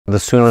The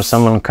sooner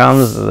someone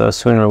comes, the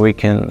sooner we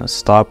can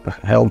stop,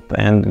 help,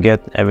 and get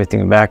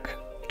everything back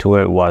to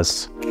where it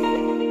was.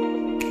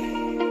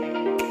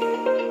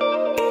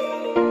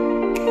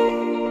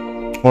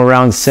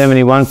 Around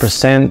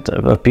 71%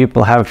 of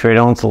people have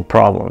periodontal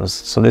problems.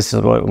 So this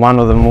is one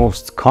of the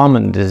most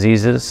common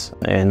diseases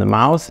in the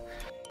mouth.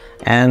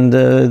 And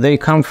they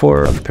come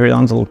for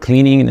periodontal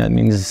cleaning. That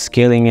means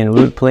scaling and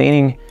root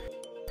planing,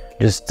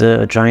 just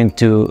trying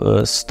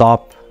to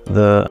stop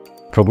the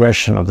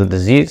progression of the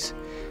disease.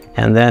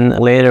 And then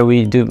later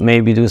we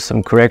maybe do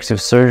some corrective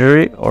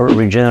surgery or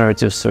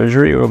regenerative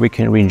surgery, where we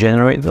can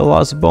regenerate the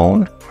lost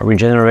bone or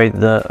regenerate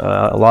the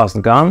lost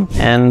gum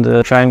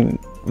and try and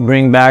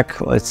bring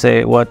back, let's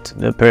say, what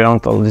the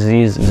periodontal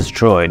disease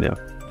destroyed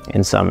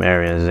in some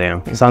areas.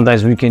 Yeah.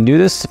 Sometimes we can do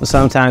this,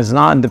 sometimes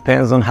not. It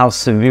depends on how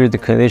severe the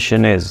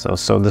condition is.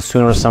 So the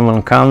sooner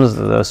someone comes,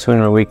 the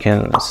sooner we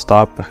can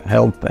stop,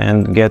 help,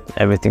 and get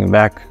everything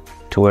back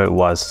to where it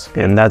was.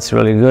 And that's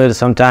really good.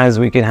 Sometimes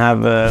we can have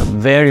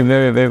very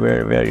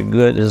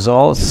good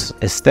results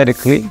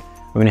aesthetically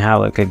when you have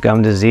like a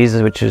gum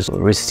disease, which is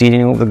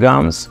receding of the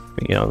gums.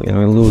 We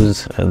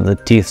lose, the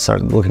teeth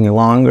start looking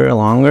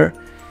longer,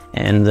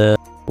 and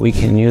we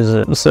can use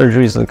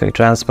surgeries like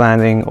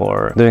transplanting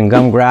or doing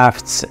gum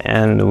grafts,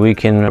 and we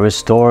can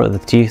restore the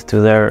teeth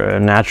to their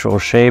natural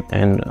shape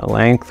and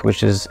length,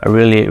 which is a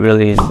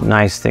really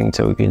nice thing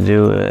that we can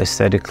do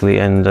aesthetically.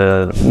 And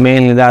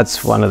mainly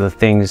that's one of the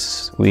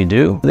things we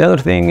do. The other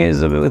thing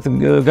is with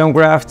gum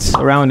grafts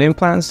around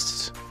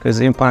implants, because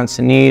implants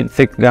need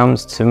thick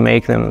gums to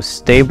make them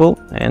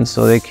stable, and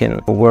so they can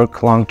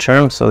work long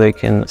term, so they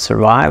can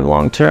survive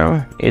long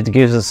term. It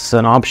gives us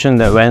an option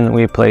that when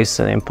we place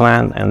an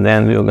implant and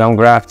then do a gum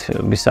graft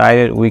beside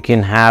it, we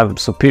can have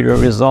superior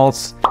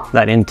results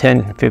that in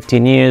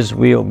 10-15 years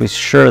we'll be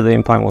sure the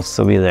implant will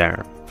still be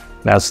there.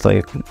 That's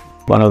like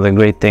one of the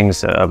great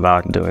things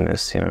about doing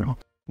this,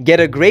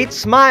 Get a great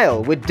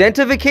smile with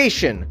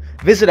DentaVacation.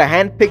 Visit a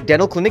hand-picked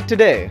dental clinic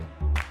today.